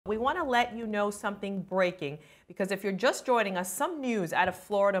We want to let you know something breaking because if you're just joining us, some news out of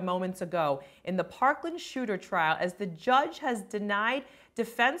Florida moments ago in the Parkland shooter trial as the judge has denied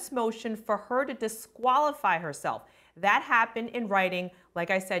defense motion for her to disqualify herself. That happened in writing, like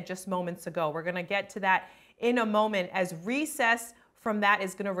I said just moments ago. We're going to get to that in a moment as recess from that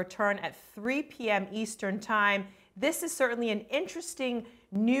is going to return at 3 p.m. Eastern Time. This is certainly an interesting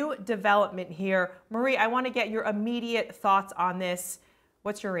new development here. Marie, I want to get your immediate thoughts on this.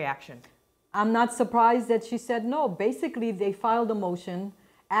 What's your reaction? I'm not surprised that she said no. Basically, they filed a motion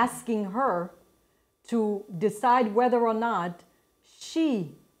asking her to decide whether or not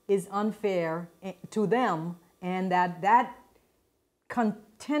she is unfair to them and that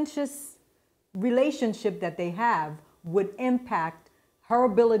contentious relationship that they have would impact her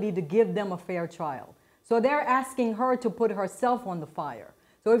ability to give them a fair trial. So they're asking her to put herself on the fire.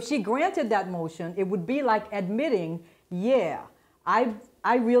 So if she granted that motion, it would be like admitting, yeah, I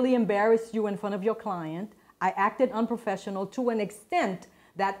really embarrassed you in front of your client. I acted unprofessional to an extent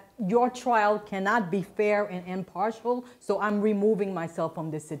that your trial cannot be fair and impartial, so I'm removing myself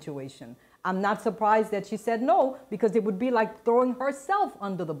from this situation. I'm not surprised that she said no, because it would be like throwing herself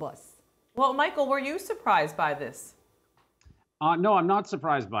under the bus. Well, Michael, were you surprised by this? No, I'm not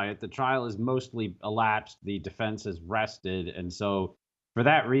surprised by it. The trial is mostly elapsed. The defense has rested. And so for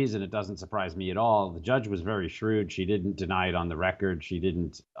that reason, it doesn't surprise me at all. The judge was very shrewd. She didn't deny it on the record. She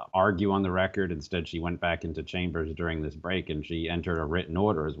didn't argue on the record. Instead, she went back into chambers during this break and she entered a written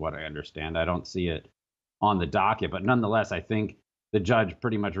order, is what I understand. I don't see it on the docket. But nonetheless, I think the judge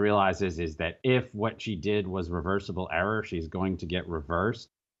pretty much realizes is that if what she did was reversible error, she's going to get reversed.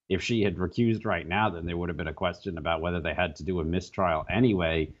 If she had recused right now, then there would have been a question about whether they had to do a mistrial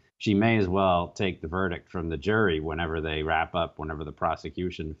anyway. She may as well take the verdict from the jury whenever they wrap up, whenever the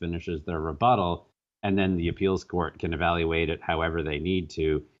prosecution finishes their rebuttal, and then the appeals court can evaluate it however they need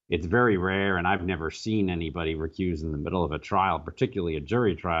to. It's very rare, and I've never seen anybody recuse in the middle of a trial, particularly a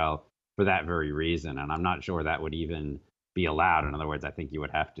jury trial, for that very reason. And I'm not sure that would even be allowed. In other words, I think you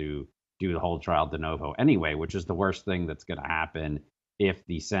would have to do the whole trial de novo anyway, which is the worst thing that's going to happen if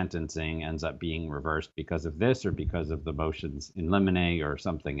the sentencing ends up being reversed because of this or because of the motions in limine or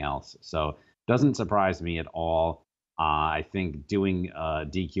something else. So it doesn't surprise me at all. I think doing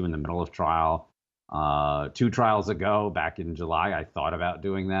DQ in the middle of trial, 2 trials ago, back in July, I thought about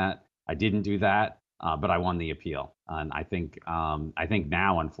doing that. I didn't do that, but I won the appeal. And I think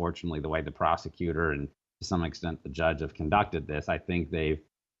now, unfortunately, the way the prosecutor and to some extent the judge have conducted this, I think they've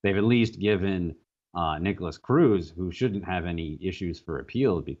at least given Nicholas Cruz, who shouldn't have any issues for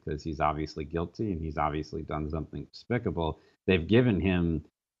appeal because he's obviously guilty and he's obviously done something despicable. They've given him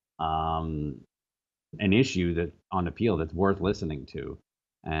an issue that on appeal that's worth listening to.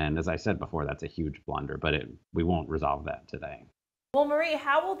 And as I said before, that's a huge blunder, but we won't resolve that today. Well, Marie,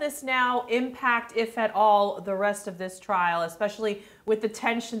 how will this now impact, if at all, the rest of this trial, especially with the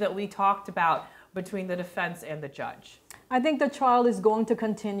tension that we talked about between the defense and the judge? I think the trial is going to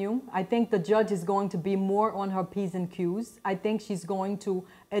continue. I think the judge is going to be more on her P's and Q's. I think she's going to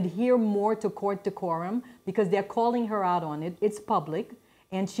adhere more to court decorum because they're calling her out on it. It's public,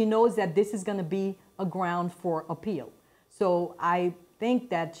 and she knows that this is going to be a ground for appeal. So I think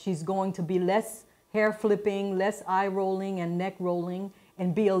that she's going to be less hair flipping, less eye rolling and neck rolling,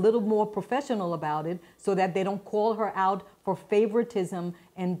 and be a little more professional about it so that they don't call her out for favoritism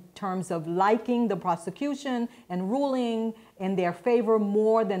in terms of liking the prosecution and ruling in their favor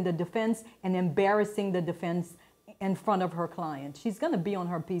more than the defense and embarrassing the defense in front of her client. She's going to be on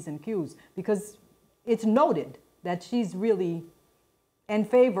her P's and Q's because it's noted that she's really in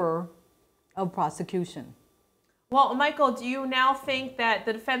favor of prosecution. Well, Michael, do you now think that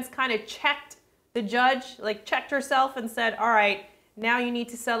the defense kind of checked the judge, like checked herself and said, all right, now you need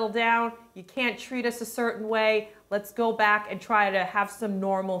to settle down. You can't treat us a certain way. Let's go back and try to have some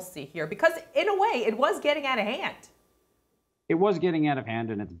normalcy here. Because in a way, it was getting out of hand. It was getting out of hand,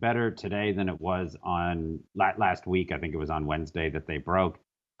 and it's better today than it was on last week. I think it was on Wednesday that they broke.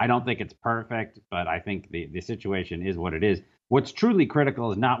 I don't think it's perfect, but I think the situation is what it is. What's truly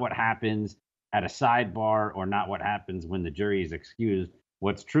critical is not what happens at a sidebar or not what happens when the jury is excused.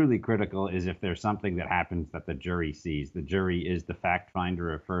 What's truly critical is if there's something that happens that the jury sees. The jury is the fact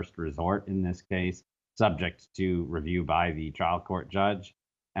finder of first resort in this case, subject to review by the trial court judge.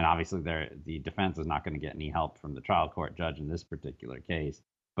 And obviously the defense is not going to get any help from the trial court judge in this particular case.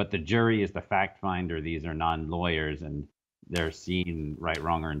 But the jury is the fact finder. These are non-lawyers, and they're seen, right,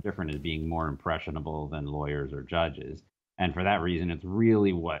 wrong, or indifferent, as being more impressionable than lawyers or judges. And for that reason, it's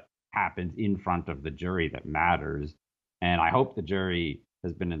really what happens in front of the jury that matters. And I hope the jury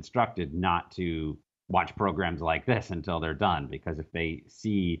has been instructed not to watch programs like this until they're done, because if they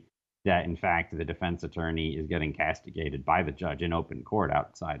see that, in fact, the defense attorney is getting castigated by the judge in open court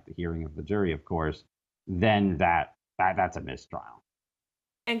outside the hearing of the jury, of course, then that's a mistrial.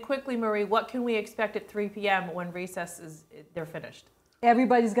 And quickly, Marie, what can we expect at 3 p.m. when they're finished?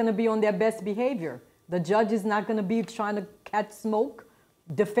 Everybody's going to be on their best behavior. The judge is not going to be trying to catch smoke.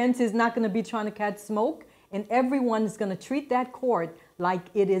 Defense is not going to be trying to catch smoke. And everyone is going to treat that court like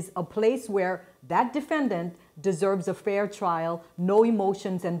it is a place where that defendant deserves a fair trial, no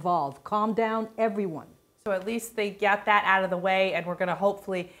emotions involved. Calm down, everyone. So at least they get that out of the way, and we're going to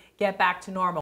hopefully get back to normal.